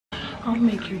I'll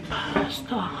make you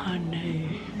pasta,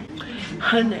 honey.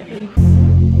 Honey.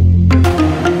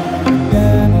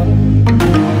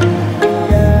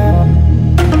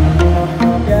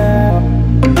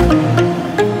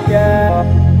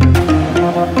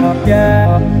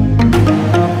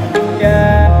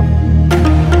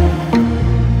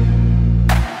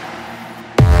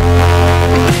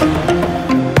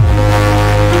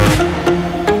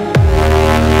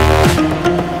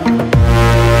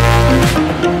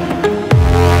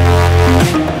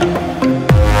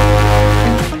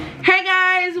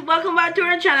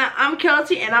 I'm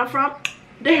Kelsey and I'm from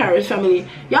the Harris family.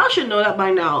 Y'all should know that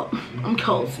by now. I'm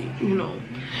Kelsey, you know.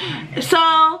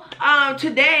 So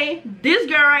today this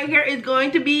girl right here is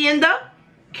going to be in the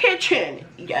kitchen.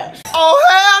 Yes. Oh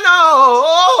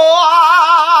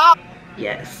hell no!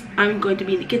 Yes, I'm going to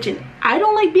be in the kitchen. I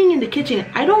don't like being in the kitchen.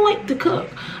 I don't like to cook.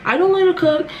 I don't like to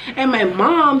cook. And my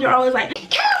mom, they're always like,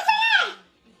 Kelsey!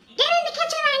 Get in the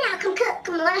kitchen right now. Come cook.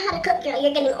 Come learn how to cook, girl.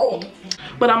 You're getting old.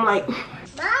 But I'm like,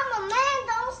 Mama, man,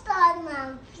 don't start,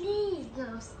 Mom. Please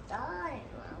don't start,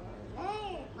 Mama.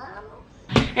 Man, Mama.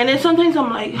 and then sometimes I'm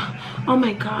like, oh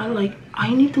my God, like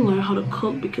I need to learn how to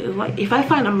cook, because like if I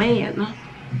find a man,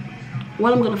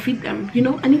 what I'm gonna feed them, you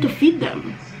know? I need to feed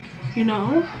them, you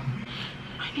know?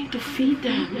 I need to feed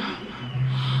them.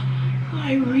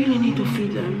 I really need to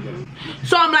feed them.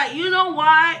 So I'm like, you know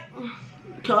what?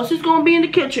 Kelsey's gonna be in the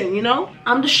kitchen, you know?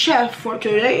 I'm the chef for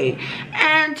today.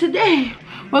 And today,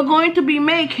 we're going to be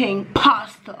making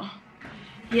pasta.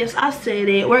 Yes, I said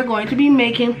it. We're going to be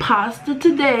making pasta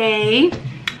today.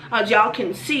 As y'all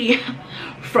can see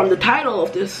from the title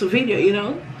of this video, you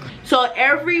know? So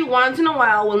every once in a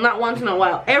while, well not once in a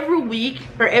while, every week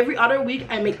or every other week,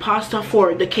 I make pasta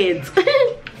for the kids.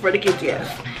 For the kids, yes.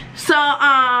 So,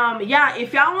 yeah,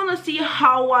 if y'all want to see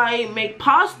how I make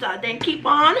pasta, then keep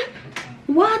on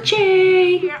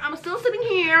watching. Here, I'm still sitting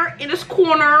here in this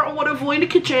corner or whatever in the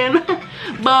kitchen.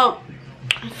 But,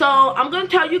 so I'm going to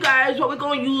tell you guys what we're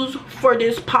going to use for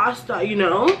this pasta, you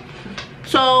know.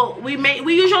 So we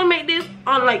usually make this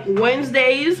on like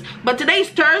Wednesdays, but today's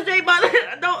Thursday, but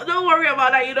don't worry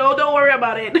about that, you know, don't worry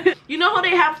about it. You know how they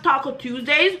have Taco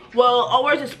Tuesdays? Well,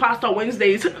 ours is pasta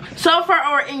Wednesdays. So for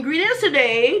our ingredients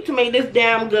today to make this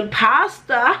damn good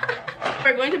pasta,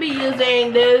 we're going to be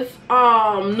using this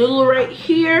noodle right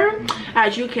here,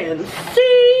 as you can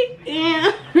see.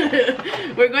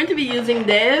 We're going to be using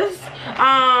this.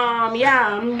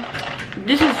 Yeah,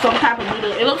 this is some type of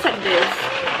noodle. It looks like this.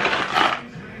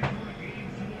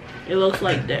 It looks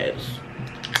like this.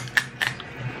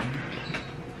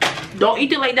 Don't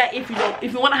eat it like that if you don't.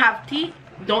 If you want to have teeth,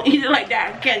 don't eat it like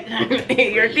that. Can't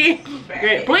eat your teeth.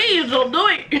 Please don't do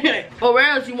it, or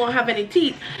else you won't have any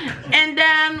teeth. And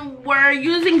then we're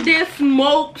using this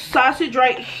smoked sausage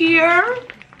right here.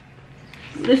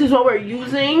 This is what we're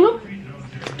using.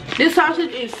 This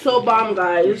sausage is so bomb,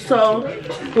 guys. So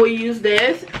we use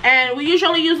this, and we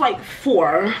usually use like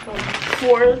four.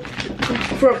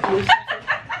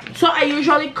 So I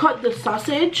usually cut the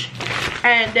sausage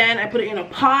and then I put it in a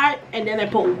pot, and then I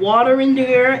put water in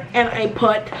there, and I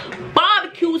put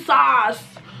barbecue sauce.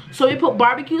 So we put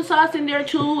barbecue sauce in there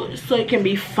too, so it can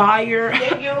be fire.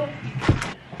 Thank you.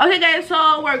 Okay guys,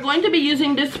 so we're going to be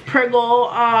using this Prego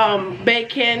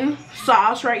bacon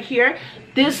sauce right here.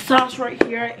 This sauce right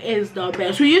here is the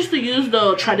best. We used to use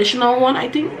the traditional one, I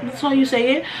think that's how you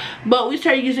say it, but we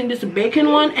started using this bacon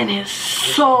one, and it's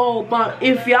so bomb.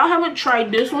 If y'all haven't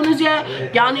tried this one as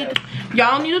yet, y'all need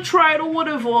to try it or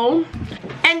whatever.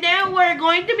 And then we're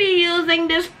going to be using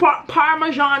this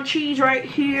Parmesan cheese right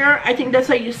here. I think that's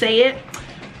how you say it.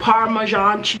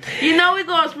 Parmesan cheese. You know we're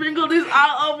gonna sprinkle this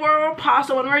all over our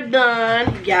pasta when we're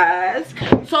done. Yes.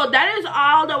 So that is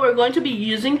all that we're going to be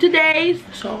using today.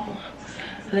 So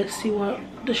let's see what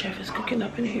the chef is cooking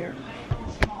up in here.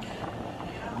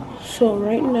 So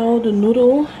right now the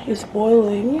noodle is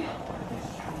boiling.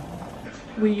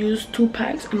 We use 2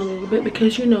 packs and a little bit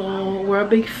because, you know, we're a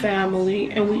big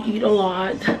family and we eat a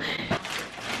lot.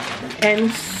 And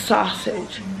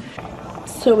sausage.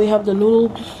 So we have the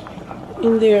noodles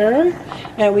in there,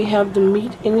 and we have the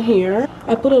meat in here.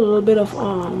 I put a little bit of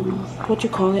what you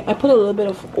call it, I put a little bit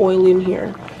of oil in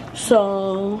here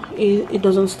so it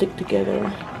doesn't stick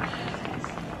together.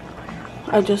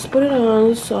 I just put it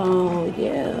on, so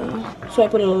yeah. So I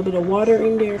put a little bit of water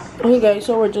in there. Okay guys,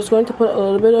 so we're just going to put a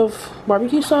little bit of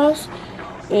barbecue sauce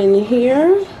in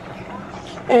here,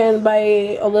 and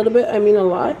by a little bit I mean a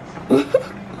lot.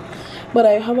 But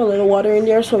I have a little water in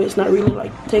there, so it's not really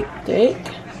like thick,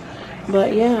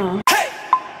 but yeah.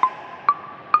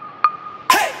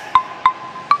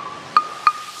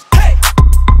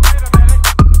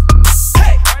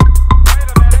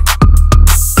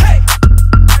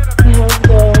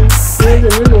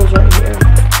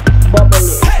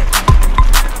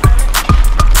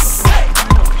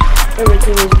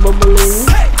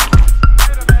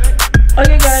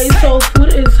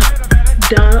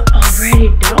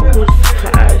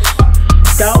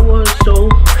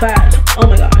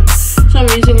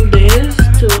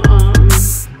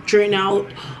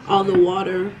 all the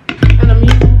water. And I'm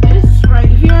using this right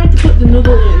here to put the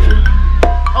noodle in.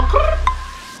 Okay.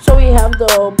 So we have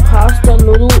the pasta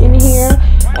noodle in here,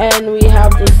 and we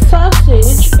have the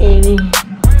sausage in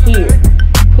here.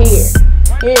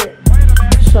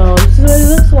 So this is what it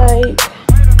looks like.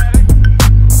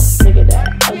 Look at that.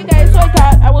 Okay guys, so I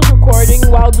thought I was recording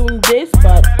while doing this,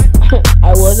 but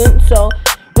I wasn't. So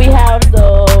we have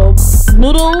the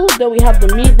noodle, then we have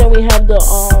the meat, then we have the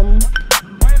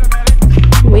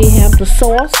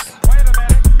sauce.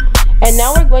 And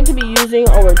now we're going to be using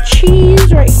our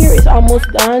cheese right here. It's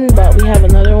almost done, but we have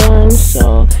another one,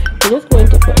 so we're just going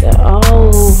to put that all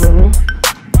over.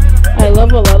 I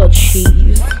love a lot of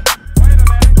cheese.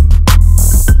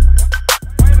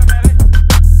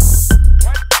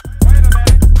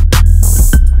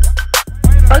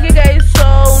 Okay guys,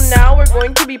 so now we're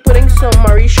going to be putting some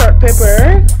Marie sharp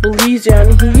pepper,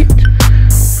 Louisiana heat,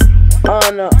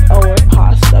 on our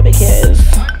pasta because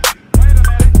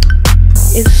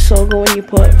it's so good when you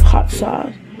put hot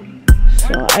sauce.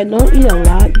 So I don't eat a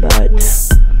lot, but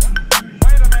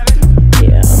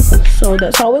yeah, so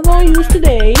that's all we're going to use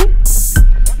today.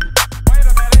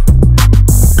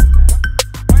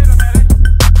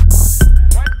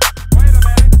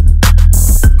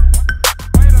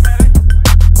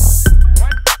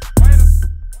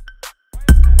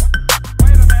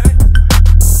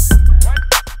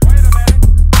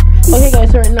 Okay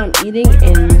guys, so right now I'm eating,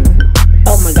 and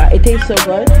oh my god, it tastes so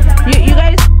good. You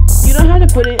guys, you don't have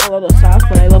to put in a lot of sauce,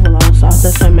 but I love a lot of sauce.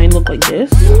 That's why mine look like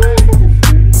this.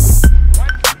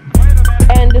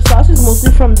 And the sauce is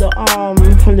mostly from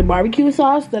the barbecue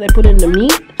sauce that I put in the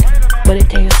meat, but it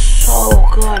tastes so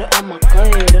good. Oh my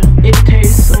god, it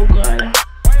tastes so good.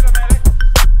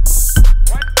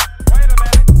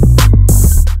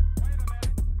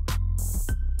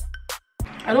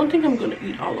 I don't think I'm gonna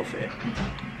eat all of it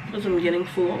because I'm getting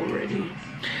full already.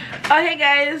 Okay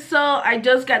guys, so I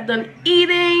just got done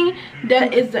eating.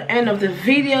 That is the end of the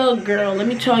video. Girl, let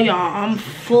me tell y'all, I'm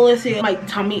full as hell. My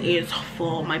tummy is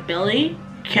full. My belly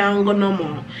can't go no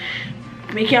more.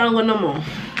 Me can't go no more.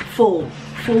 Full.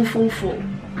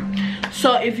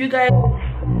 So if you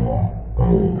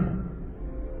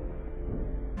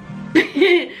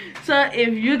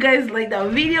guys like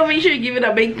that video, make sure you give it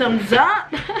a big thumbs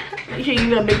up. Make sure you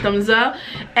give it a big thumbs up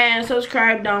and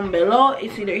subscribe down below.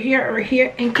 It's either here or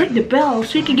here, and click the bell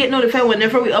so you can get notified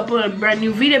whenever we upload a brand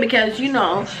new video, because you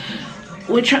know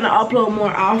we're trying to upload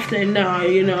more often now,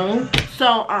 you know.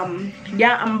 So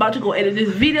yeah, I'm about to go edit this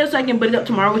video so I can put it up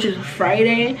tomorrow, which is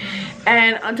Friday.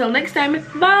 And until next time,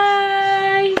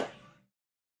 bye.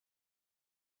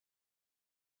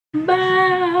 Bye.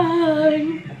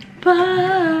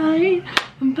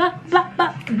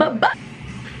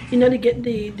 You know, to get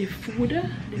the food.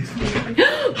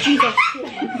 Jesus.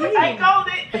 I called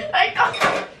it.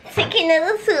 Chicken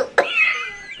noodle soup.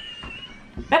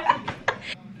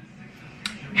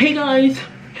 Hey guys.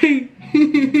 Hey.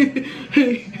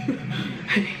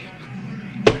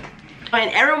 And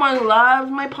everyone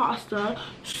loves my pasta,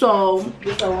 so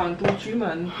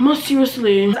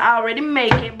seriously, I already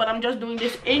make it, but I'm just doing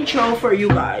this intro for you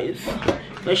guys.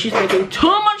 But she's making too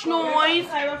much noise.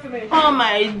 Oh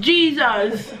my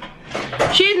Jesus,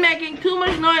 she's making too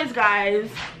much noise, guys.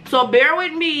 So bear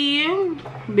with me in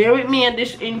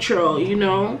this intro, you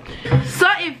know. So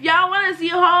if y'all want to see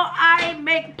how I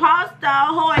make pasta,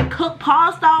 how I cook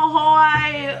pasta, how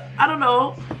I don't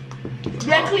know.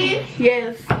 That clean?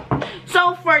 Yes.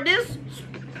 So for this,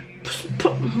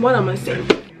 what am I saying?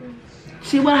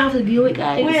 See what I have to deal with,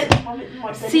 guys?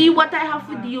 See what I have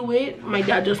to deal with? My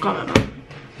dad just called me.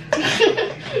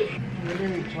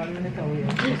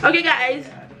 Okay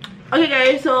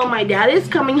guys, so my dad is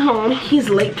coming home. He's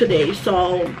late today,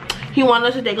 so he wants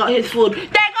us to take out his food.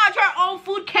 Take out your own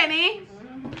food, Kenny.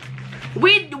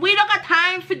 We don't got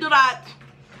time to do that.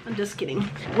 I'm just kidding.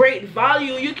 Great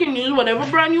value. You can use whatever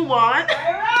brand you want.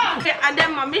 Okay, and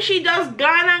then mommy, she just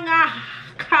gonna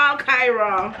call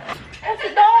Kyra.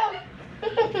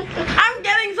 I'm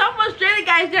getting so frustrated,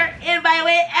 guys. They're in my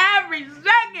way every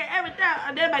second, every time.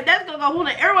 And then my dad's gonna go home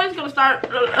and everyone's gonna start.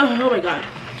 Oh my god.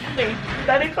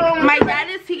 My dad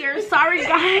is here. Sorry,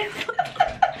 guys.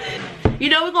 You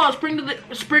know, we're gonna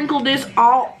sprinkle this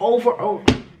all over.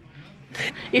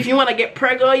 If you want to get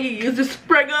prego, you use this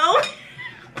prego.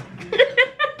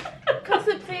 Cause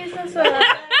it please us.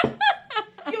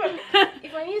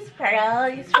 If I use prego,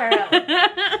 use prego.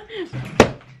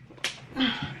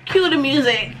 Cue the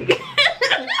music.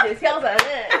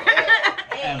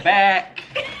 I'm back.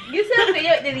 You said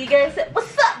video that you guys said,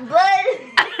 "What's up, bud?"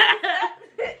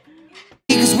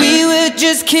 Because we were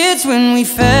just kids when we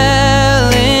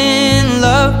fell in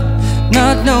love.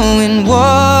 not knowing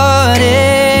what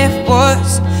if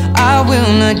was. I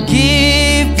will not give